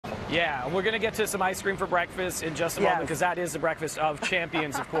Yeah, we're going to get to some ice cream for breakfast in just a moment because that is the breakfast of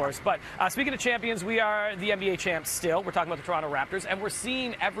champions, of course. But speaking of champions, we are the NBA champs still. We're talking about the Toronto Raptors, and we're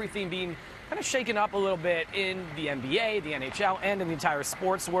seeing everything being kind of shaken up a little bit in the NBA, the NHL, and in the entire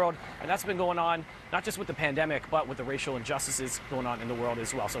sports world. And that's been going on not just with the pandemic, but with the racial injustices going on in the world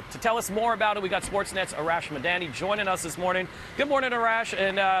as well. So to tell us more about it, we got Sportsnet's Arash Madani joining us this morning. Good morning, Arash.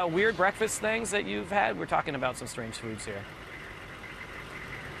 And weird breakfast things that you've had. We're talking about some strange foods here.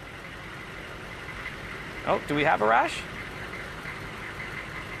 Oh, do we have Arash?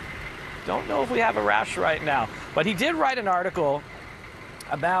 Don't know if we have Arash right now. But he did write an article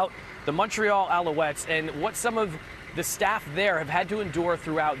about the Montreal Alouettes and what some of the staff there have had to endure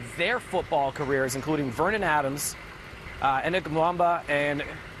throughout their football careers, including Vernon Adams, Enoch Mwamba, and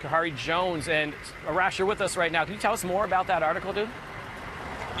Kahari Jones. And Arash, you're with us right now. Can you tell us more about that article, dude?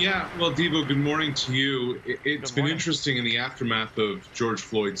 Yeah, well, Devo, good morning to you. It's been interesting in the aftermath of George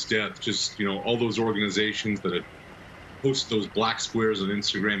Floyd's death, just, you know, all those organizations that had posted those black squares on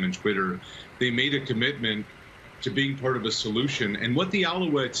Instagram and Twitter, they made a commitment to being part of a solution. And what the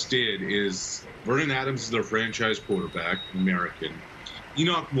Alouettes did is Vernon Adams is their franchise quarterback, American.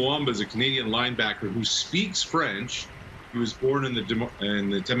 Enoch Mwamba is a Canadian linebacker who speaks French. He was born in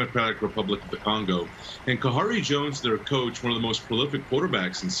the Democratic Republic of the Congo. And Kahari Jones, their coach, one of the most prolific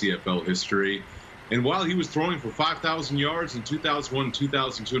quarterbacks in CFL history. And while he was throwing for 5,000 yards in 2001 and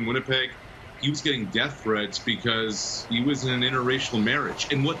 2002 in Winnipeg, he was getting death threats because he was in an interracial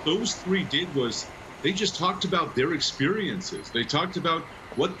marriage. And what those three did was they just talked about their experiences. They talked about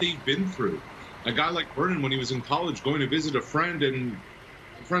what they've been through. A guy like Vernon, when he was in college, going to visit a friend, and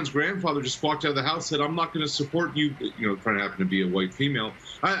friend's grandfather just walked out of the house, said, "I'm not going to support you." You know, trying to happen to be a white female.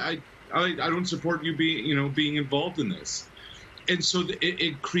 I don't support you being involved in this. And so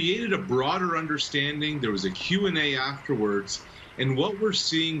it created a broader understanding. There was a Q&A afterwards. And what we're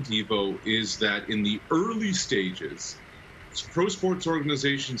seeing, Devo, is that in the early stages, pro sports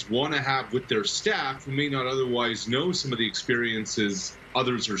organizations want to have with their staff, who may not otherwise know some of the experiences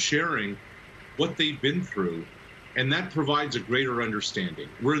others are sharing, what they've been through. And that provides a greater understanding.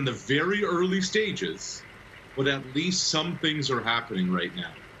 We're in the very early stages, but at least some things are happening right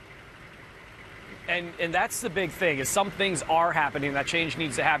now. And that's the big thing, is some things are happening. That change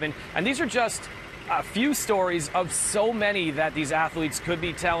needs to happen. And these are just a few stories of so many that these athletes could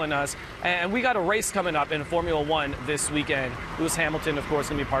be telling us. And we got a race coming up in Formula One this weekend. Lewis Hamilton, of course,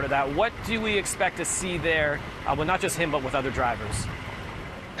 going to be part of that. What do we expect to see there? Well, not just him, but with other drivers.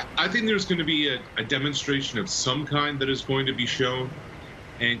 I think there's going to be a demonstration of some kind that is going to be shown.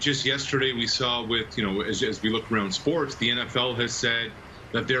 And just yesterday we saw with, you know, as we look around sports, the NFL has said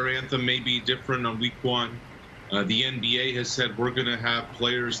that their anthem may be different on week one. The NBA has said we're going to have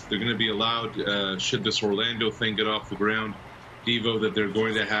players, they're going to be allowed, should this Orlando thing get off the ground, Devo, that they're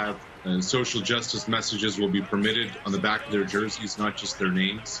going to have social justice messages will be permitted on the back of their jerseys, not just their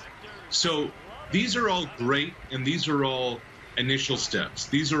names. So these are all great, and these are all initial steps.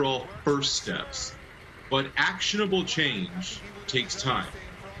 These are all first steps. But actionable change takes time.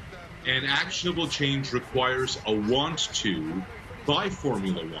 And actionable change requires a want to by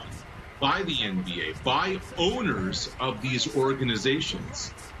Formula One, by the NBA, by owners of these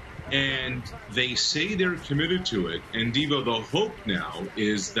organizations. And they say they're committed to it. And Devo, the hope now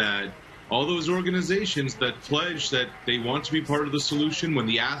is that all those organizations that pledge that they want to be part of the solution, when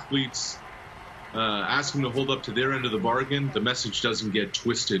the athletes ask them to hold up to their end of the bargain, the message doesn't get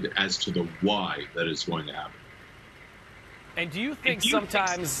twisted as to the why that is going to happen. And do you think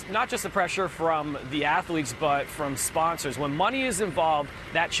sometimes, not just the pressure from the athletes, but from sponsors, when money is involved,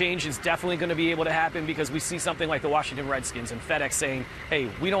 that change is definitely going to be able to happen? Because we see something like the Washington Redskins and FedEx saying, hey,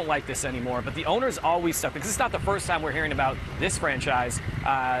 we don't like this anymore. But the owner's always stuck, because it's not the first time we're hearing about this franchise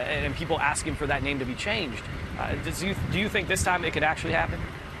and people asking for that name to be changed. Do you think this time it could actually happen?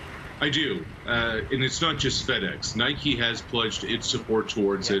 I do. And it's not just FedEx. Nike has pledged its support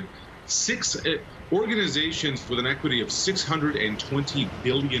towards it. Organizations with an equity of $620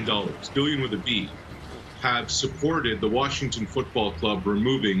 billion, billion with a B, have supported the Washington Football Club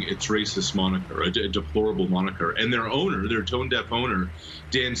removing its racist moniker, a deplorable moniker. And their owner, their tone-deaf owner,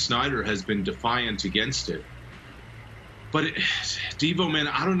 Dan Snyder, has been defiant against it. But, Devo, man,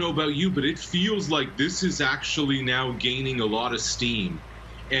 I don't know about you, but it feels like this is actually now gaining a lot of steam,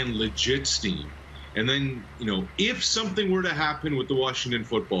 and legit steam. And then, you know, if something were to happen with the Washington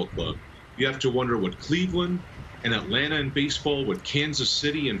Football Club, you have to wonder what Cleveland and Atlanta in baseball, what Kansas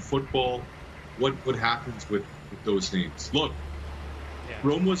City in football, what happens with those names. Look,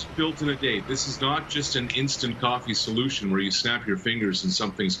 Rome was built in a day. This is not just an instant coffee solution where you snap your fingers and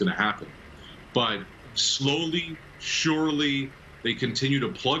something's going to happen. But slowly, surely, they continue to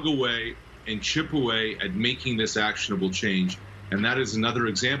plug away and chip away at making this actionable change. And that is another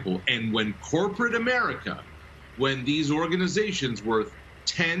example. And when corporate America, when these organizations worth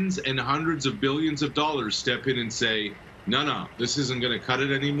tens and hundreds of billions of dollars step in and say, no, this isn't going to cut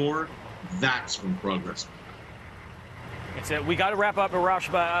it anymore, that's when progress. That's it. We got to wrap up, Arash,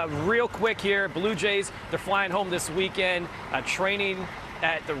 but real quick here. Blue Jays, they're flying home this weekend, training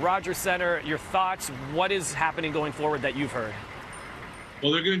at the Rogers Center. Your thoughts? What is happening going forward that you've heard?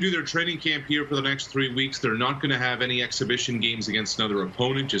 Well, they're going to do their training camp here for the next 3 weeks. They're not going to have any exhibition games against another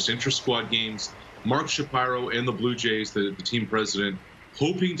opponent, just intra-squad games. Mark Shapiro and the Blue Jays, the team president,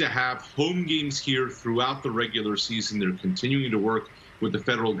 hoping to have home games here throughout the regular season. They're continuing to work with the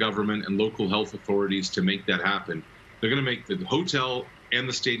federal government and local health authorities to make that happen. They're going to make the hotel and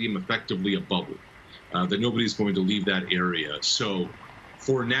the stadium effectively a bubble, that nobody's going to leave that area. So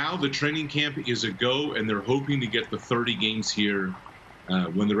for now, the training camp is a go, and they're hoping to get the 30 games here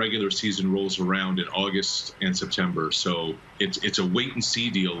when the regular season rolls around in August and September. So it's a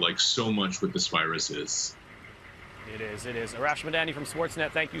wait-and-see deal, like so much with this virus is. It is. Arash Madani from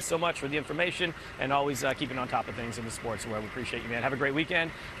Sportsnet, thank you so much for the information and always keeping on top of things in the sports world. We appreciate you, man. Have a great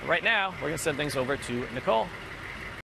weekend. Right now, we're going to send things over to Nicole.